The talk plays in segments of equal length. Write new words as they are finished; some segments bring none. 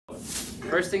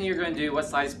First thing you're going to do, what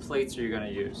size plates are you going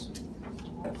to use?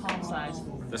 Palm size.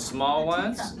 The small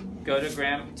ones, go to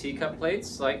graham teacup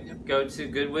plates, like go to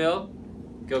Goodwill,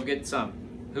 go get some.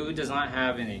 Who does not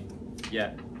have any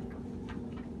yet?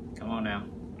 Come on now.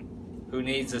 Who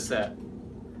needs a set?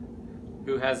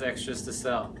 Who has extras to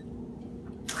sell?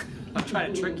 I'm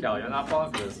trying to trick y'all, you're not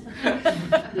falling for this.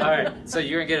 Alright, so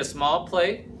you're going to get a small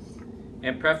plate,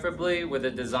 and preferably with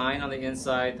a design on the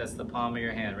inside that's the palm of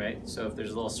your hand, right? So if there's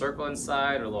a little circle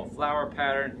inside or a little flower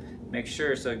pattern, make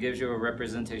sure so it gives you a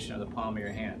representation of the palm of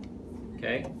your hand.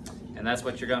 Okay? And that's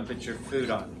what you're going to put your food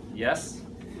on. Yes?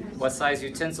 What size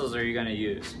utensils are you going to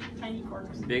use? Tiny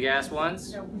forks. Big ass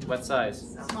ones? What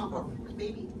size? Small.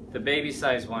 Baby. The baby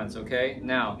size ones, okay?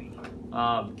 Now,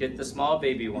 get the small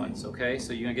baby ones, okay?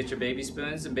 So you're going to get your baby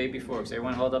spoons and baby forks.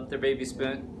 Everyone hold up their baby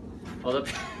spoon. Hold up.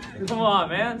 Come on,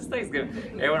 man. It's Thanksgiving.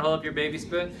 Everyone hold up your baby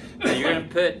spoon. Now you're going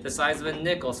to put the size of a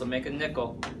nickel, so make a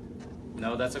nickel.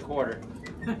 No, that's a quarter.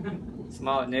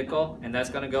 Small nickel, and that's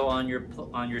going to go on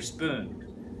your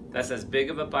spoon. That's as big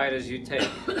of a bite as you take.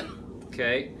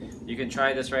 Okay? You can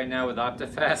try this right now with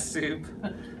OptiFast soup,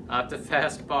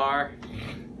 OptiFast bar,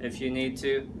 if you need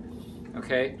to.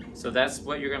 Okay? So that's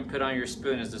what you're going to put on your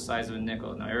spoon, is the size of a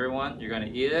nickel. Now everyone, you're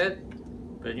going to eat it,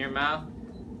 put it in your mouth.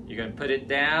 You're going to put it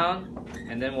down,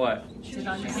 and then what? Sit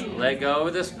on your hand. Let go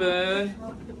of the spoon.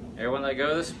 Everyone let go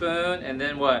of the spoon, and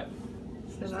then what?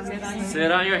 Sit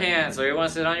on your hands. So everyone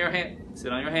sit on your hand.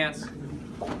 Sit on your hands.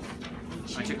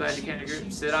 Aren't you glad you came to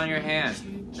group? Sit on your hands.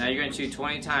 Now you're going to chew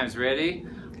 20 times. Ready?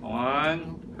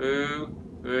 1,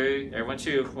 2, 3. Everyone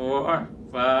chew. 4,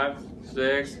 5,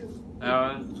 6,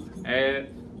 7, 8,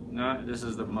 9. This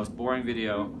is the most boring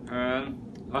video. 10,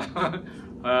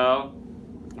 12,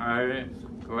 13.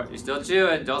 You're still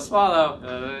chewing. Don't swallow.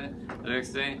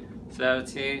 16,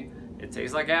 17. It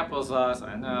tastes like applesauce.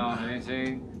 I know.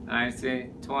 18,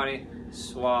 19, 20.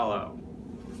 Swallow.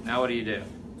 Now what do you do?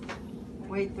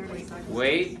 Wait 30 seconds.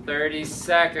 Wait 30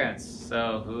 seconds.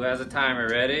 So who has a timer?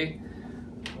 Ready?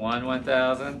 1,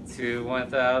 1,000. 2,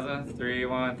 1,000. 3,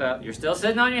 1,000. You're still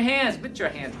sitting on your hands. Put your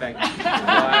hands back.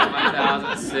 5,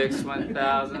 1,000. 6,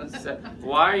 1,000.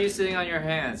 Why are you sitting on your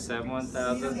hands? 7,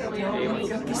 1,000. 8,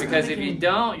 1,000. Because if you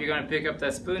don't, you're going to pick up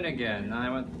that spoon again.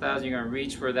 9, 1,000. You're going to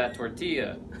reach for that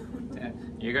tortilla.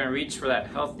 You're going to reach for that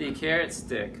healthy carrot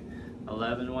stick.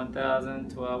 11, 1,000.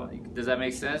 12. Does that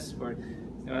make sense?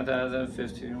 1,000,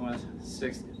 15, 1,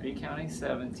 6. Are you counting?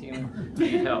 17.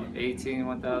 Need help. 18,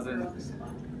 1,000.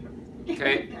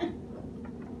 Okay.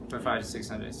 5 to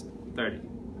 600. 30.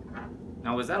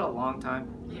 Now, was that a long time?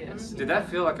 Yes. Did that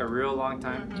feel like a real long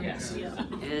time? Yes.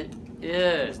 It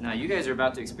is. Now, you guys are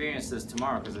about to experience this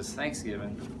tomorrow because it's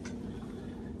Thanksgiving.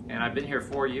 And I've been here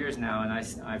 4 years now, and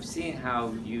I've seen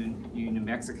how you New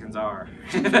Mexicans are.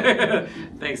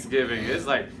 Thanksgiving. It's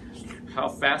like, how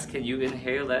fast can you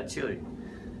inhale that chili?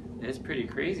 It's pretty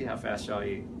crazy how fast y'all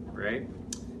eat, right?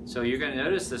 So you're going to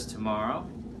notice this tomorrow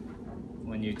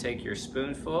when you take your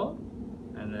spoonful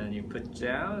and then you put it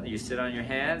down, you sit on your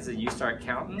hands and you start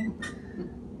counting.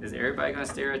 Is everybody going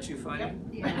to stare at you funny?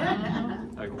 Yeah.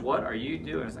 Like, what are you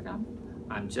doing? It's like,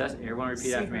 I'm just, everyone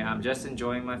repeat after me, I'm just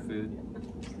enjoying my food.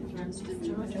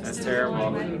 That's terrible.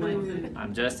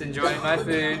 I'm just enjoying my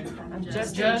food. I'm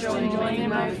just enjoying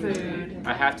my food.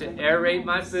 I have to aerate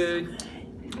my food.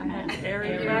 I have to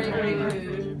aerate my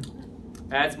food.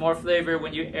 Adds more flavor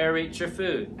when you aerate your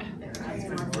food.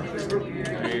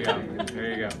 There you go. There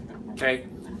you go. Okay.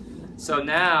 So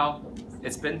now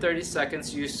it's been 30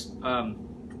 seconds. You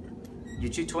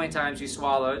chew 20 times. You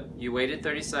swallowed. You waited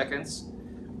 30 seconds.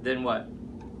 Then what?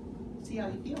 See how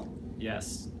you feel.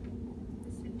 Yes.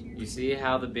 You see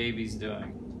how the baby's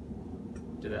doing.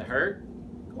 Did that hurt?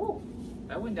 Cool.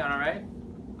 That went down all right.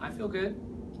 I feel good.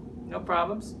 No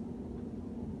problems.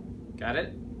 Got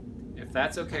it? If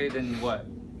that's okay, then what?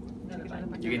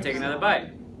 You can take another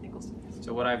bite.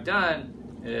 So what I've done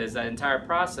is that entire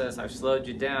process, I've slowed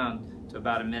you down to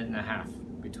about 1.5 minutes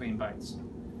between bites.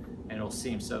 And it'll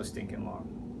seem so stinking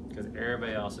long because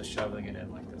everybody else is shoveling it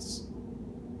in like this.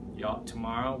 Y'all,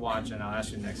 tomorrow, watch, and I'll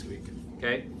ask you next week.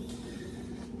 Okay?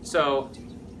 So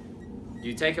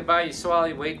you take a bite, you swallow,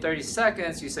 you wait 30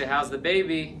 seconds, you say, how's the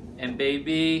baby? And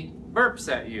baby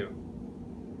burps at you.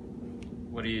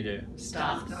 What do?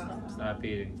 Stop. Stop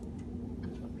eating.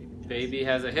 Baby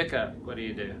has a hiccup. What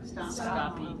do?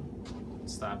 Stop eating.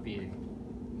 Stop eating.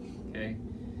 Okay?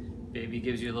 Baby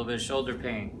gives you a little bit of shoulder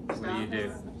pain. What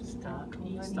do? Stop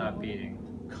eating. Stop eating.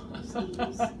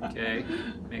 Okay?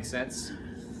 Make sense?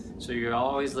 So you're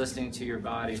always listening to your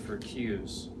body for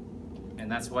cues. And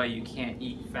that's why you can't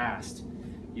eat fast.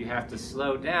 You have to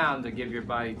slow down to give your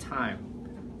body time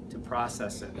to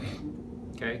process it.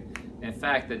 Okay? In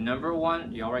fact, the number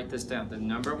one, y'all write this down, the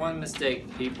number one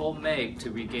mistake people make to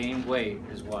regain weight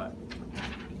is what?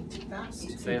 Too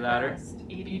fast. Say it louder.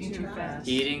 Eating too fast.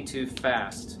 Eating too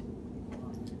fast.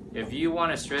 If you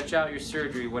want to stretch out your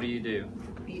surgery, what do?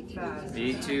 Eat fast.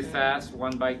 Eat too fast,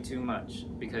 one bite too much,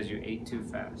 because you ate too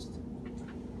fast.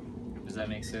 Does that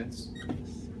make sense?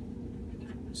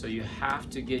 So you have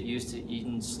to get used to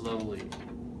eating slowly.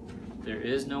 There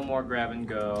is no more grab and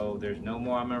go. There's no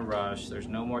more I'm in a rush. There's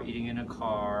no more eating in a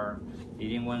car,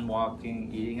 eating when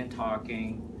walking, eating and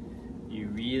talking. You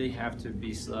really have to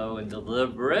be slow and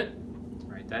deliberate.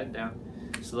 Write that down.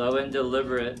 Slow and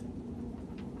deliberate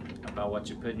about what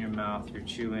you put in your mouth, you're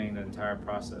chewing, the entire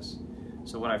process.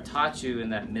 So what I've taught you in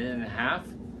that minute and a half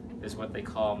is what they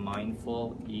call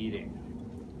mindful eating.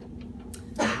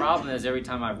 The problem is every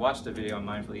time I've watched a video on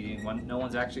mindful eating, no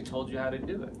one's actually told you how to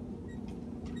do it.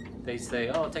 They say,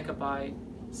 oh, take a bite,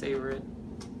 savor it.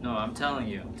 No, I'm telling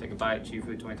you, take a bite, chew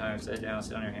food 20 times, sit down,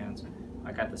 sit on your hands.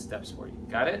 I got the steps for you.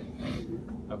 Got it?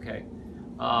 Okay.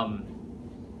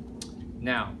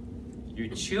 Now, you're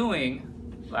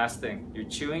chewing, last thing, you're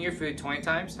chewing your food 20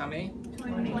 times, how many?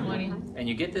 20. And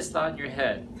you get this thought in your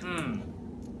head,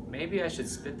 maybe I should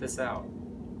spit this out.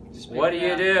 What do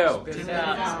you do? Spit it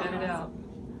out. Spit it out.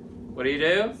 What do you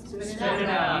do? Spit it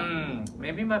out.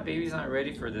 Maybe my baby's not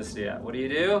ready for this yet. What do you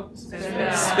do? Spit it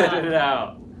out. Spit it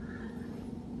out.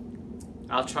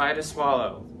 I'll try to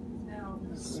swallow.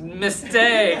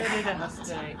 Mistake.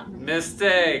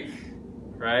 Mistake.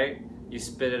 Right? You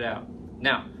spit it out.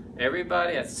 Now,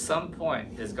 everybody at some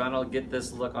point is gonna get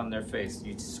this look on their face.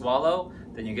 You swallow,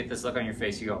 then you get this look on your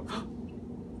face. You go,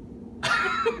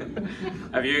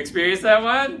 have you experienced that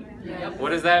one? Yep.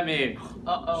 What does that mean?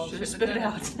 Uh-oh. Should have spit it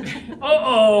out.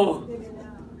 Uh-oh!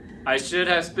 I should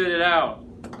have spit it out.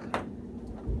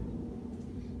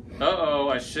 Uh-oh,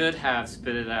 I should have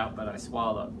spit it out, but I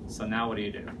swallowed. So now what do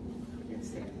you do?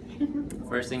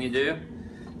 First thing you do,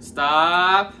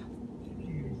 stop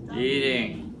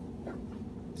eating.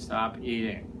 Stop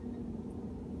eating.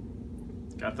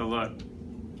 Got the look.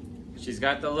 She's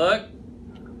got the look.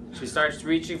 She starts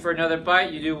reaching for another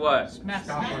bite. You do what? Smack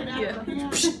Yeah.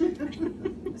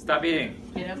 Stop eating.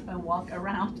 Get up and walk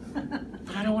around.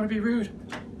 But I don't want to be rude.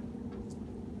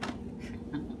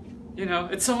 You know,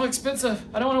 it's so expensive.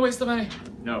 I don't want to waste the money.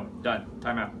 No, done.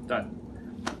 Time out. Done.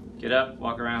 Get up,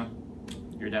 walk around.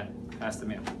 You're done. Pass the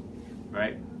meal.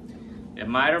 Right? It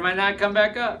might or might not come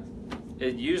back up.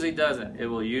 It usually doesn't. It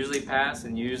will usually pass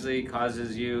and usually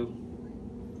causes you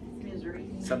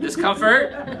Misery. some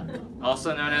discomfort,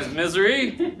 also known as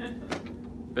misery,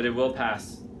 but it will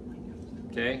pass.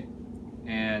 Okay?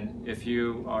 And if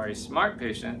you are a smart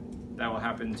patient, that will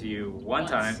happen to you one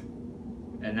time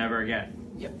and never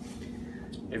again. Yep.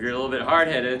 If you're a little bit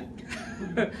hard-headed,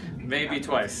 maybe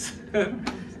twice,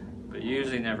 but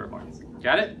usually never more.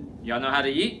 Got it? Y'all know how to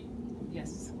eat?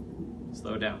 Yes.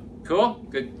 Slow down. Cool?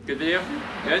 Good video?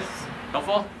 Good?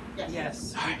 Helpful?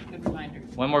 Yes. Good reminder.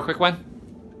 One more quick one.